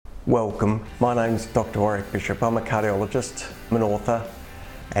Welcome, my name's Dr. Warwick Bishop. I'm a cardiologist, I'm an author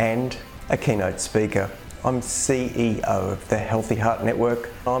and a keynote speaker. I'm CEO of the Healthy Heart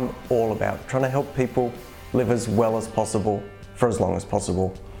Network. I'm all about trying to help people live as well as possible for as long as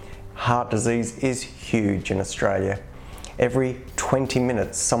possible. Heart disease is huge in Australia. Every 20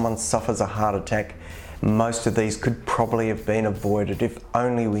 minutes someone suffers a heart attack. Most of these could probably have been avoided if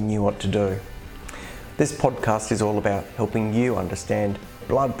only we knew what to do. This podcast is all about helping you understand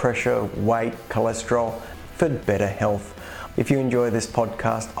blood pressure, weight, cholesterol for better health. If you enjoy this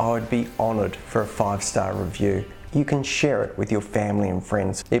podcast, I would be honoured for a 5-star review. You can share it with your family and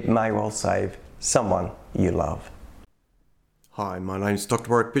friends. It may well save someone you love. Hi, my name's Dr.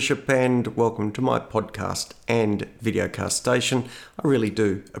 Warwick Bishop and welcome to my podcast and videocast station. I really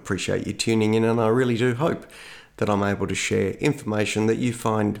do appreciate you tuning in, and I really do hope that I'm able to share information that you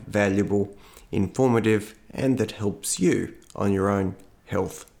find valuable, informative, and that helps you on your own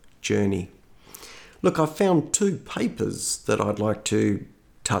health journey. Look, I found 2 papers that I'd like to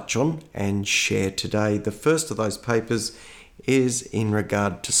touch on and share today. The first of those papers is in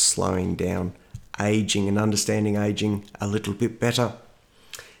regard to slowing down aging and understanding aging a little bit better.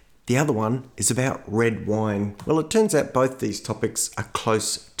 The other one is about red wine. Well, it turns out both these topics are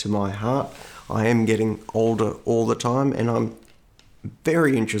close to my heart. I am getting older all the time, and I'm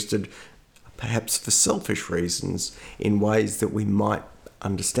very interested, perhaps for selfish reasons, in ways that we might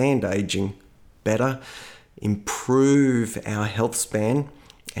understand aging better, improve our health span,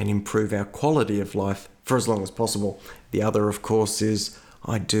 and improve our quality of life for as long as possible. The other, of course, is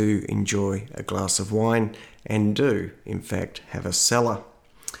I do enjoy a glass of wine and do, in fact, have a cellar.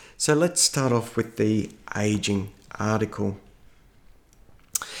 So let's start off with the aging article.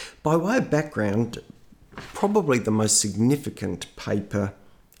 By way of background, probably the most significant paper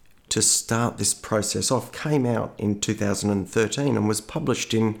to start this process off came out in 2013 and was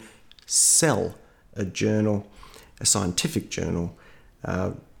published in Cell, a journal, a scientific journal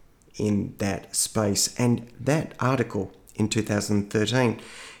in that space. And that article in 2013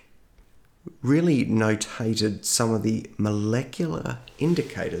 really notated some of the molecular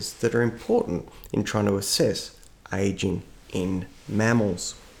indicators that are important in trying to assess aging in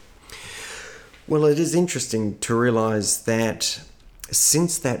mammals. Well, it is interesting to realise that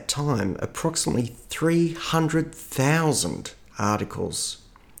since that time, approximately 300,000 articles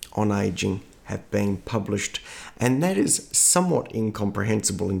on aging have been published, and that is somewhat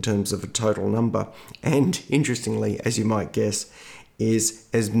incomprehensible in terms of a total number, and interestingly, as you might guess, is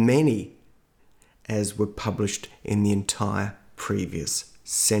as many as were published in the entire previous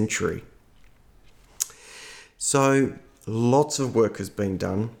century. So lots of work has been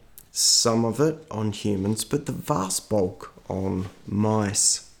done, some of it on humans, but the vast bulk on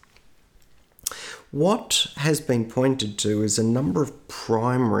mice. What has been pointed to is a number of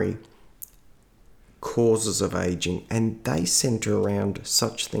primary causes of aging, and they centre around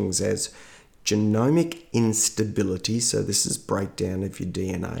such things as genomic instability, so this is breakdown of your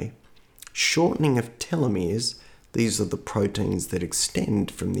DNA, shortening of telomeres, these are the proteins that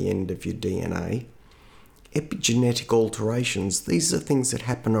extend from the end of your DNA, epigenetic alterations, these are things that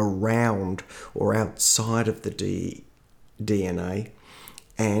happen around or outside of the DNA,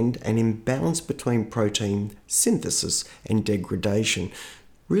 and an imbalance between protein synthesis and degradation,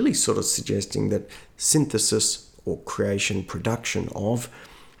 really sort of suggesting that synthesis or creation, production of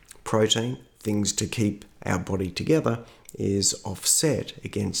protein, things to keep our body together, is offset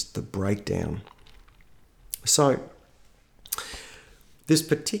against the breakdown. So this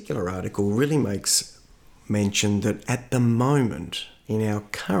particular article really makes mention that at the moment, in our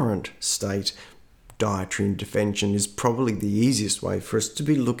current state, dietary intervention is probably the easiest way for us to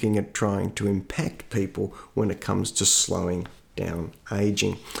be looking at trying to impact people when it comes to slowing down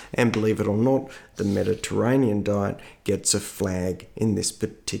aging. And believe it or not, the Mediterranean diet gets a flag in this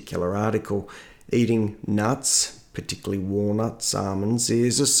particular article. Eating nuts, particularly walnuts, almonds,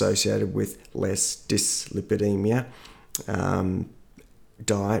 is associated with less dyslipidemia.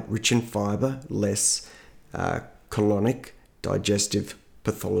 Diet rich in fibre, less colonic digestive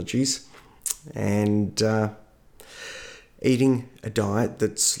pathologies. And eating a diet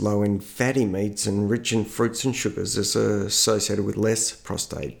that's low in fatty meats and rich in fruits and sugars is associated with less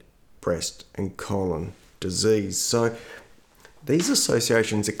prostate, breast and colon disease. So these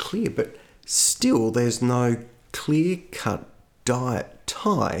associations are clear, but still there's no clear-cut diet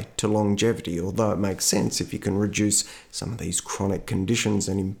tie to longevity, although it makes sense if you can reduce some of these chronic conditions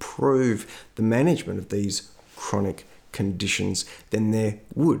and improve the management of these chronic conditions, then there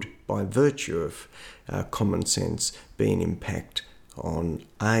would, by virtue of common sense, be an impact on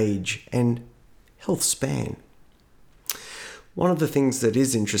age and health span. One of the things that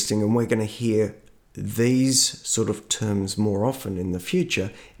is interesting, and we're going to hear these sort of terms more often in the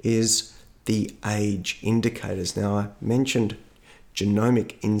future, is the age indicators. Now, I mentioned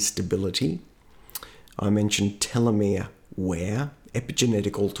genomic instability. I mentioned telomere wear,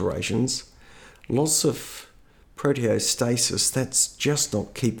 epigenetic alterations, loss of proteostasis, that's just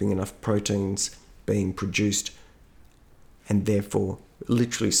not keeping enough proteins being produced and therefore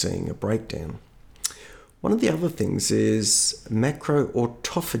literally seeing a breakdown. One of the other things is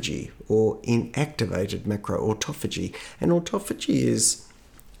macroautophagy or inactivated macroautophagy. And autophagy is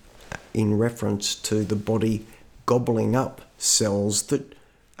in reference to the body gobbling up cells that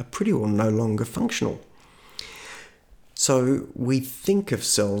are pretty well no longer functional. So we think of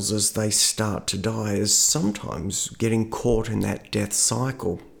cells as they start to die as sometimes getting caught in that death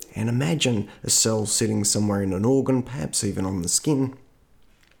cycle. And imagine a cell sitting somewhere in an organ, perhaps even on the skin.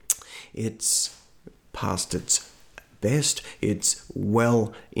 It's past its best, it's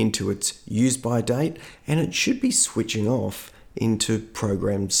well into its use-by date, and it should be switching off into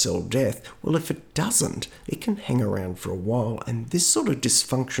programmed cell death. Well, if it doesn't, it can hang around for a while, and this sort of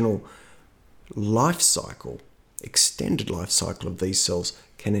dysfunctional life cycle, extended life cycle of these cells,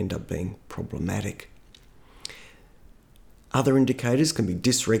 can end up being problematic. Other indicators can be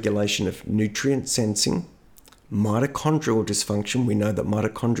dysregulation of nutrient sensing, mitochondrial dysfunction. We know that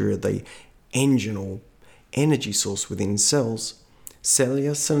mitochondria are the engine or energy source within cells.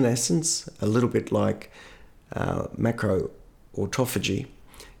 Cellular senescence, a little bit like macroautophagy.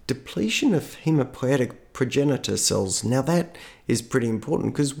 Depletion of hematopoietic progenitor cells. Now that is pretty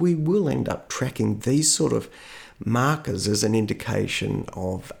important because we will end up tracking these sort of markers as an indication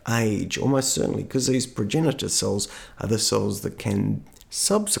of age, almost certainly, because these progenitor cells are the cells that can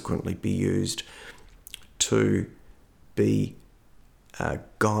subsequently be used to be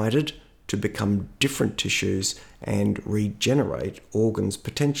guided to become different tissues and regenerate organs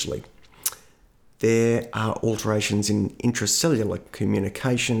potentially. There are alterations in intracellular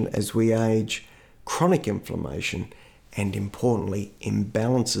communication as we age, chronic inflammation, and importantly,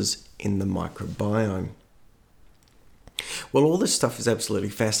 imbalances in the microbiome. Well, all this stuff is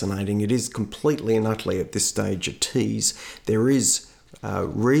absolutely fascinating. It is completely and utterly at this stage a tease. There is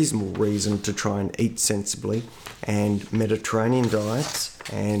reasonable reason to try and eat sensibly, and Mediterranean diets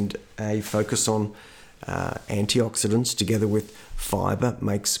and a focus on antioxidants together with fibre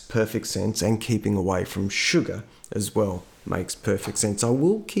makes perfect sense, and keeping away from sugar as well makes perfect sense. I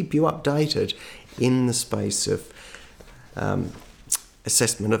will keep you updated in the space of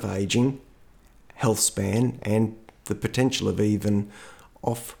assessment of ageing, health span, and the potential of even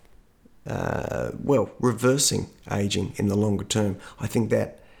reversing aging in the longer term. I think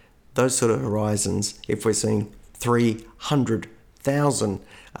that those sort of horizons, if we're seeing 300,000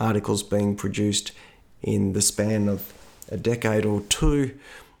 articles being produced in the span of a decade or two,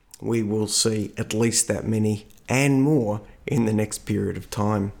 we will see at least that many and more in the next period of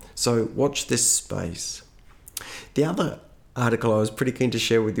time. So watch this space. The other article I was pretty keen to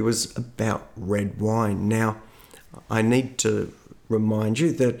share with you was about red wine. Now, I need to remind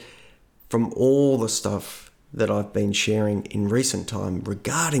you that from all the stuff that I've been sharing in recent time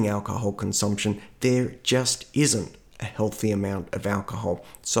regarding alcohol consumption, there just isn't a healthy amount of alcohol.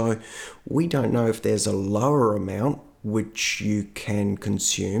 So we don't know if there's a lower amount which you can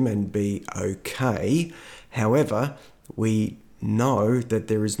consume and be okay. However, we know that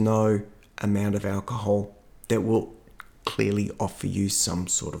there is no amount of alcohol that will clearly offer you some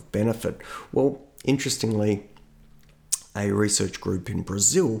sort of benefit. Well, interestingly, a research group in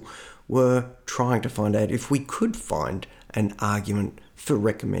Brazil were trying to find out if we could find an argument for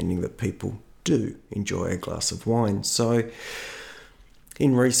recommending that people do enjoy a glass of wine. So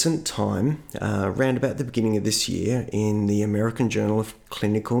in recent time, around about the beginning of this year, in the American Journal of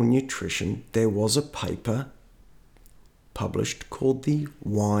Clinical Nutrition, there was a paper published called the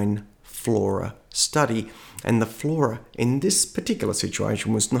Wine Flora Study. And the flora in this particular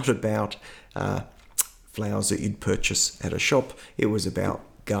situation was not about flowers that you'd purchase at a shop. It was about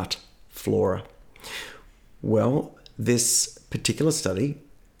gut flora. Well, this particular study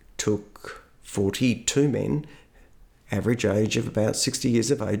took 42 men, average age of about 60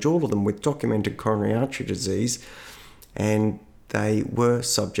 years of age, all of them with documented coronary artery disease, and they were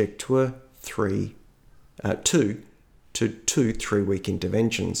subject to two 3-week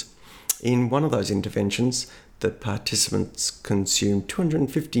interventions. In one of those interventions, the participants consumed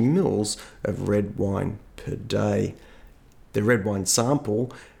 250 mils of red wine per day. The red wine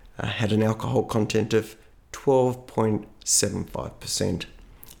sample had an alcohol content of 12.75%.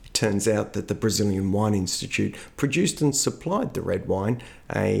 Turns out that the Brazilian Wine Institute produced and supplied the red wine,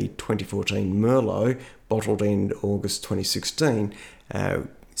 a 2014 Merlot, bottled in August 2016,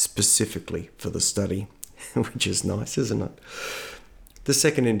 specifically for the study, which is nice, isn't it? The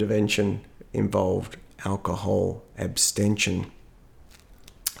second intervention involved alcohol abstention.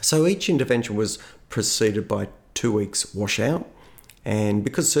 So each intervention was preceded by 2 weeks washout, and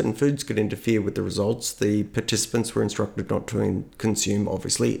because certain foods could interfere with the results, the participants were instructed not to consume,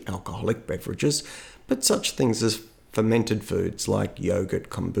 obviously, alcoholic beverages, but such things as fermented foods like yogurt,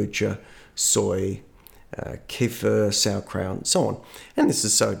 kombucha, soy, kefir, sauerkraut, and so on. And this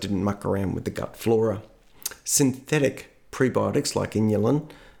is so it didn't muck around with the gut flora. Synthetic prebiotics like inulin,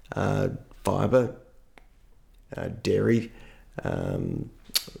 fibre, dairy,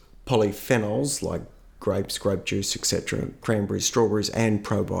 polyphenols like grapes, grape juice, etc., cranberries, strawberries, and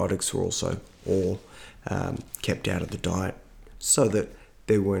probiotics were also all kept out of the diet so that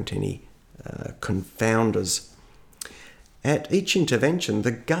there weren't any confounders. At each intervention,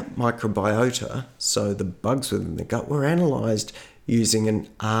 the gut microbiota, so the bugs within the gut, were analysed using an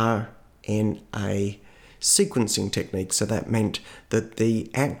RNA sequencing technique. So that meant that the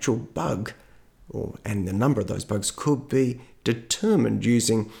actual bug and the number of those bugs could be determined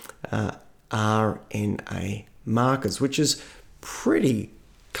using RNA markers, which is pretty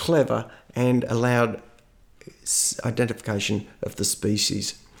clever and allowed identification of the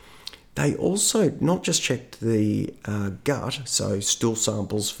species. They also not just checked the gut, so stool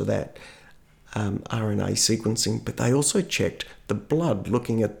samples for that RNA sequencing, but they also checked the blood,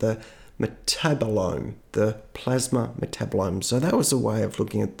 looking at the metabolome, the plasma metabolome. So that was a way of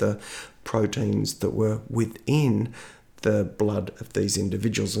looking at the proteins that were within the blood of these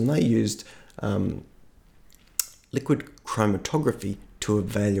individuals, and they used liquid chromatography to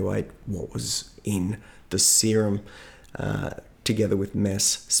evaluate what was in the serum, together with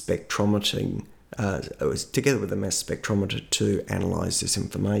mass spectrometry. It was together with a mass spectrometer to analyse this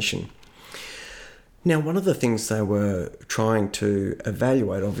information. Now, one of the things they were trying to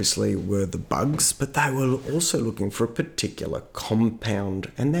evaluate, obviously, were the bugs, but they were also looking for a particular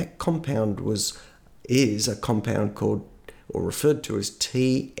compound, and that compound is a compound called, or referred to as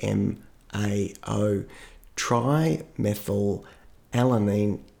TMAO,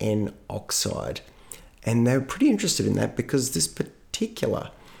 trimethylalanine N oxide. And they were pretty interested in that because this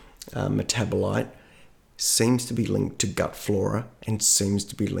particular metabolite seems to be linked to gut flora and seems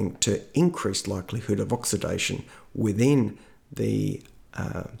to be linked to increased likelihood of oxidation within the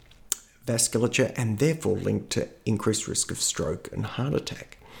vasculature, and therefore linked to increased risk of stroke and heart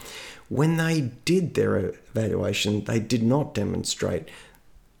attack. When they did their evaluation, they did not demonstrate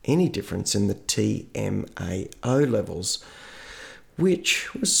any difference in the TMAO levels,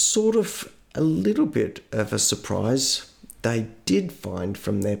 which was sort of a little bit of a surprise. They did find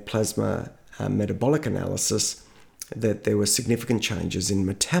from their plasma metabolic analysis that there were significant changes in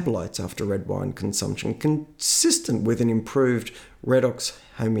metabolites after red wine consumption, consistent with an improved redox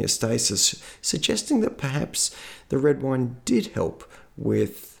homeostasis, suggesting that perhaps the red wine did help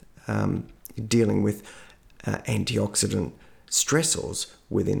with dealing with antioxidant stressors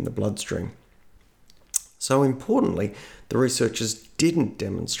within the bloodstream. So importantly, the researchers didn't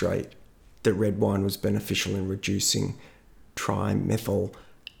demonstrate that red wine was beneficial in reducing trimethylamine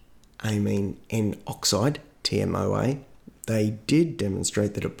N oxide, TMOA. They did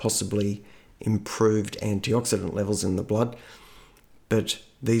demonstrate that it possibly improved antioxidant levels in the blood, but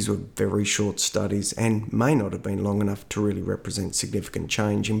these were very short studies and may not have been long enough to really represent significant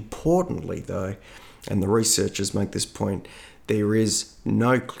change. Importantly, though, and the researchers make this point, there is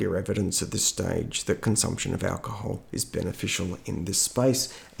no clear evidence at this stage that consumption of alcohol is beneficial in this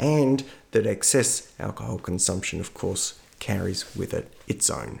space, and that excess alcohol consumption, of course, carries with it its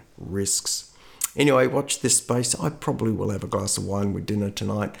own risks. Anyway, watch this space. I probably will have a glass of wine with dinner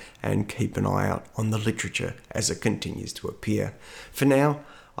tonight and keep an eye out on the literature as it continues to appear. For now,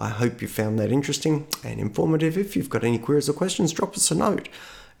 I hope you found that interesting and informative. If you've got any queries or questions, drop us a note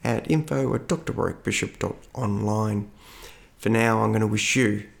at info@drwarwickbishop.online. For now, I'm going to wish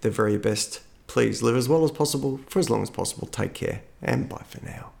you the very best. Please live as well as possible for as long as possible. Take care, and bye for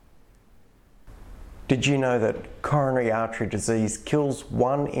now. Did you know that coronary artery disease kills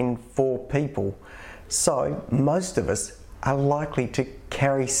 1 in 4 people? So most of us are likely to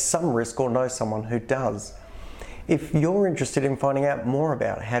carry some risk or know someone who does. If you're interested in finding out more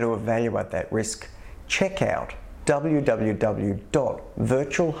about how to evaluate that risk, check out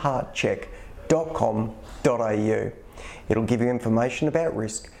www.virtualheartcheck.com.au. It'll give you information about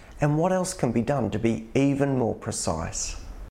risk and what else can be done to be even more precise.